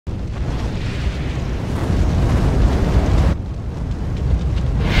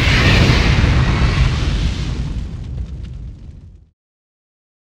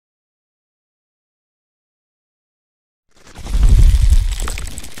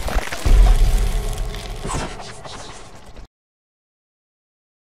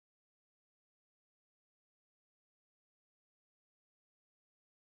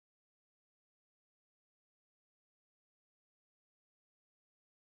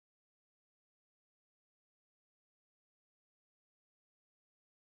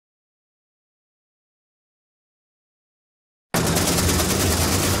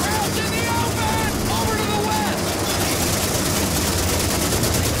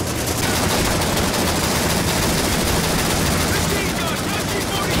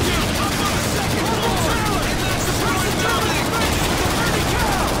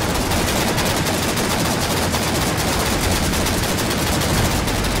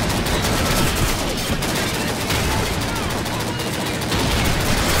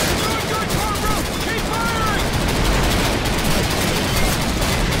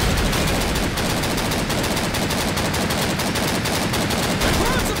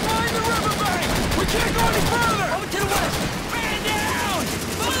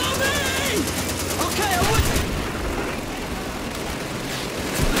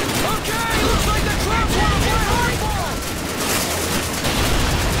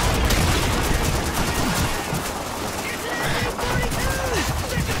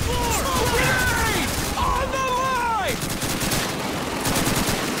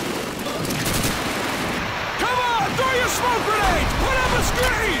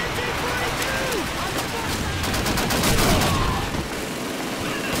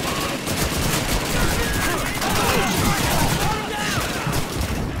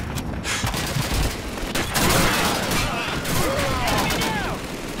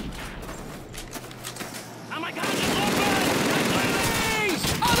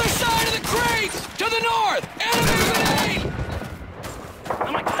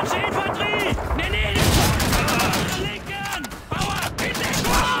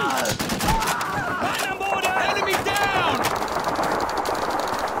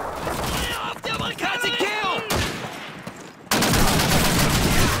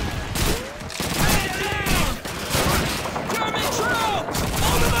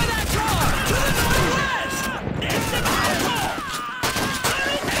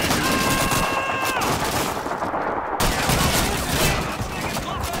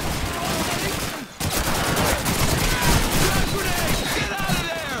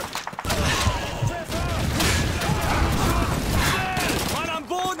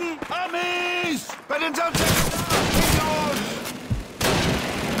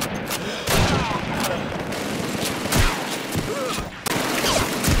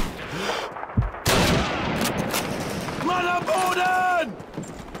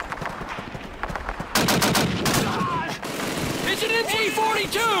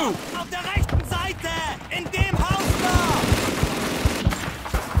SMG-42! Auf der rechten Seite! In dem Haus da!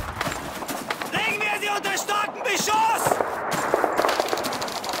 Legen wir sie unter starkem Beschuss!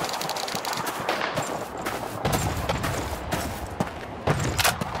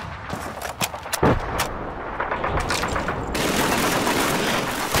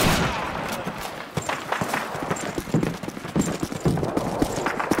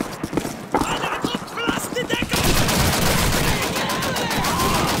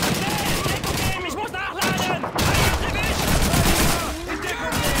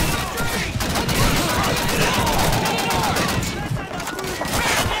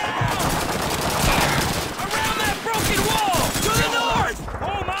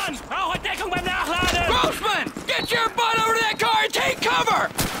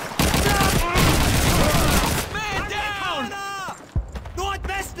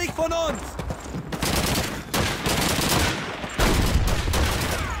 Von uns!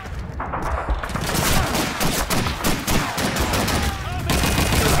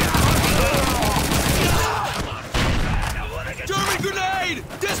 German grenade!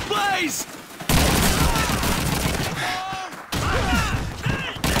 Displaced!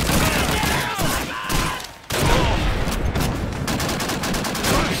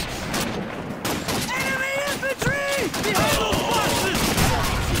 Enemy infantry!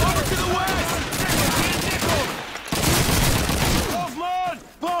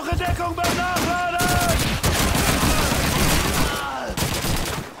 Brauche Deckung beim Nachladen!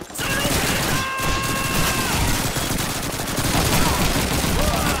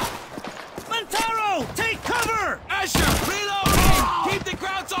 Montero, take cover! Asher, reloading! Keep the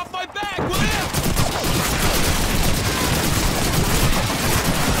crowds off my back, will you?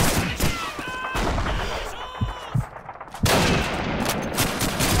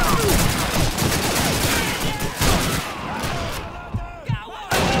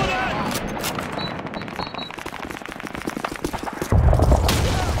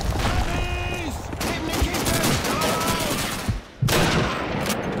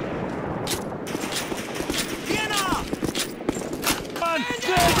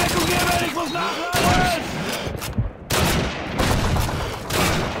 Ich muss nachladen!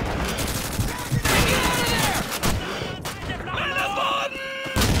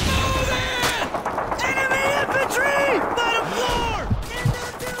 Enemy infantry! Bottom floor! In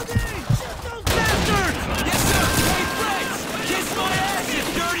that building! Shoot those bastards! Yes, sir! Hey, Flex! Kiss my ass, you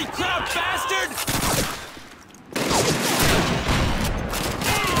dirty crowd bastard!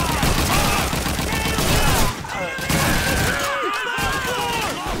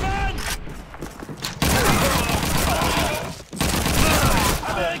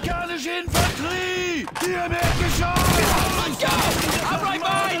 Amerikanische Infanterie! Hier im Erdgeschoss! Let's go! I'm right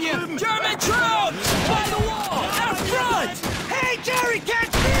behind you! German troops! By the wall! Out front! Hey, Jerry,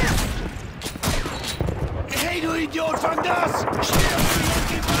 catch this! Hey, du Idiot, fang das! Stirb, du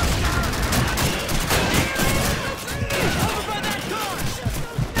Yankee Bastard! Over by that car!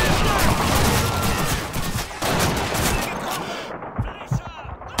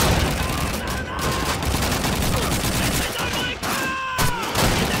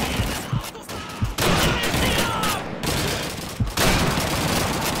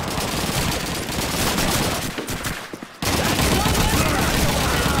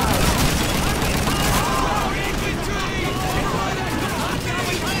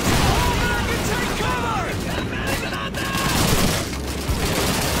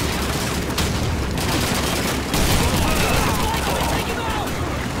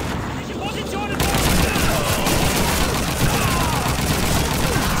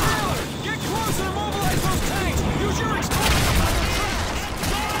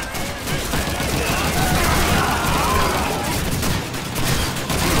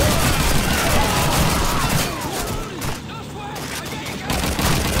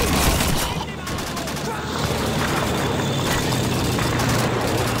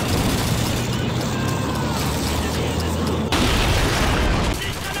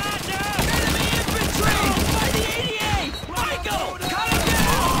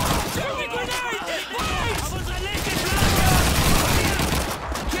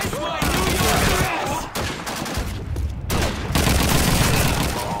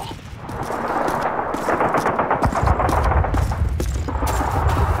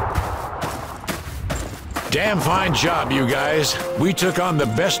 Damn fine job, you guys. We took on the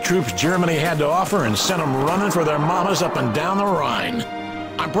best troops Germany had to offer and sent them running for their mamas up and down the Rhine.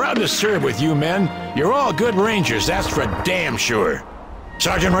 I'm proud to serve with you men. You're all good rangers, that's for damn sure.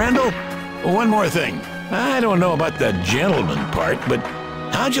 Sergeant Randall, one more thing. I don't know about the gentleman part, but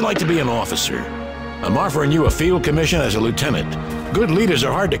how'd you like to be an officer? I'm offering you a field commission as a lieutenant. Good leaders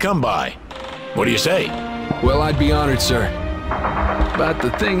are hard to come by. What do you say? Well, I'd be honored, sir. But the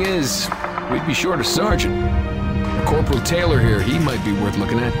thing is, we'd be short a sergeant. Corporal Taylor here, he might be worth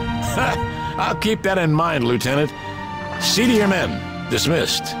looking at. I'll keep that in mind, Lieutenant. See to your men.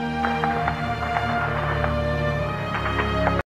 Dismissed.